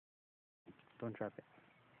Don't drop it.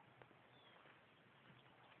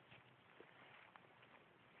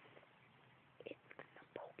 It's gonna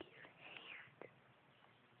poke your hand.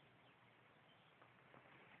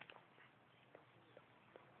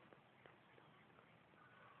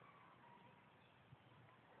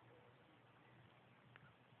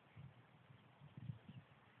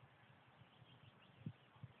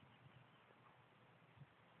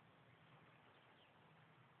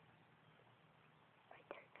 Right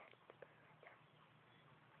there, right there.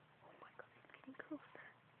 Oh my god, it's getting closer.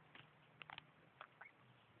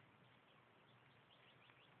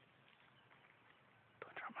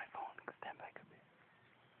 Don't drop my phone, because stand back a bit.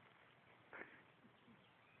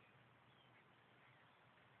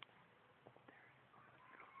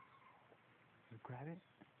 You grab it?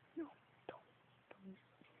 No, don't. Daddy,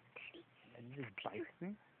 And it just bites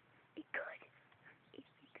me? it could.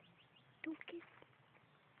 Don't get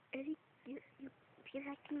Eddie. You're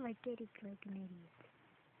acting like Eddie, like an idiot.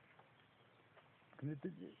 Can you do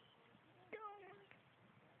it?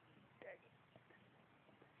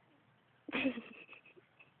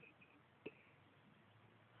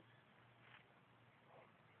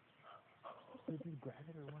 Did you grab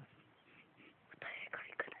it or what? What the heck are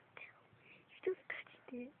you gonna do? You just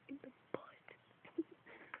touched it in the butt.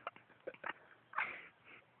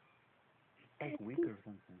 Like weak or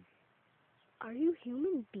something. Are you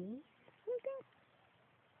human being? Something?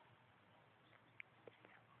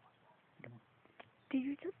 No. Did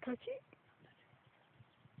you just touch it?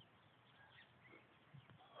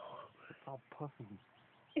 It's all puffy.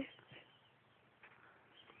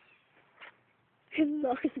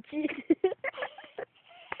 Launch it.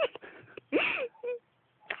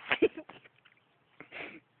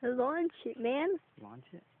 Launch it, man. Launch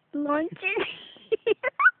it? Launch it.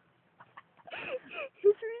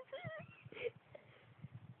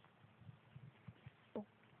 Oh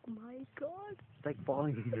my god. It's like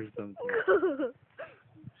falling or something.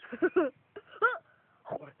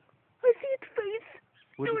 What? I see its face.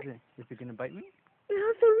 What is it? Is it gonna bite me? It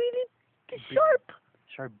has a really sharp.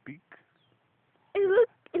 Sharp beak? And look.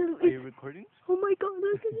 Are you recording? Oh my god,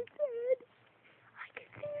 look at its head. I can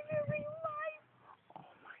see it in real life.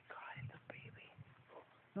 Oh my god, it's a baby.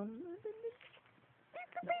 No, no, no, no.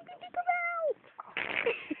 It's a baby Seagull.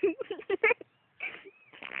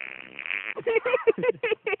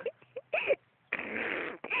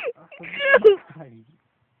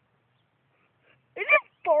 Is it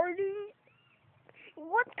farting?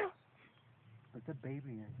 What the? It's a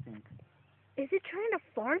baby, I think. Is it trying to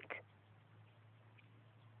fart?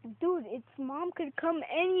 Dude, its mom could come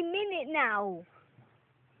any minute now.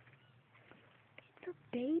 It's a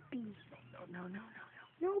baby. No.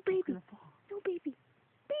 No, baby. It's gonna fall. No, baby.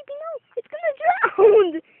 Baby, no. It's gonna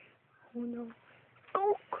drown. Oh, no.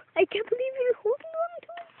 Oh, I can't believe you're holding on to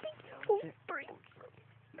it. Oh, break.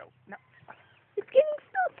 No. It's getting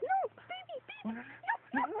stuck. No, baby. No.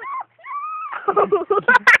 No. No.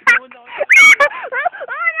 Oh, no.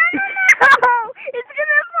 It's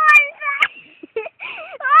gonna fly back.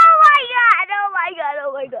 Oh, my God.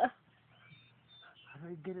 Oh, my God. How do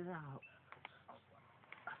I get it out?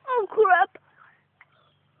 Oh, crap.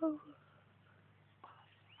 Oh.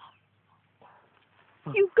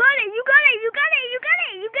 You got it.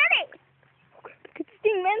 Look at the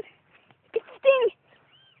sting, man. Look at the sting.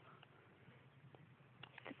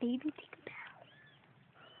 It's a baby Seagull.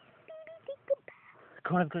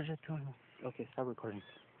 Come on, go. Okay, stop recording.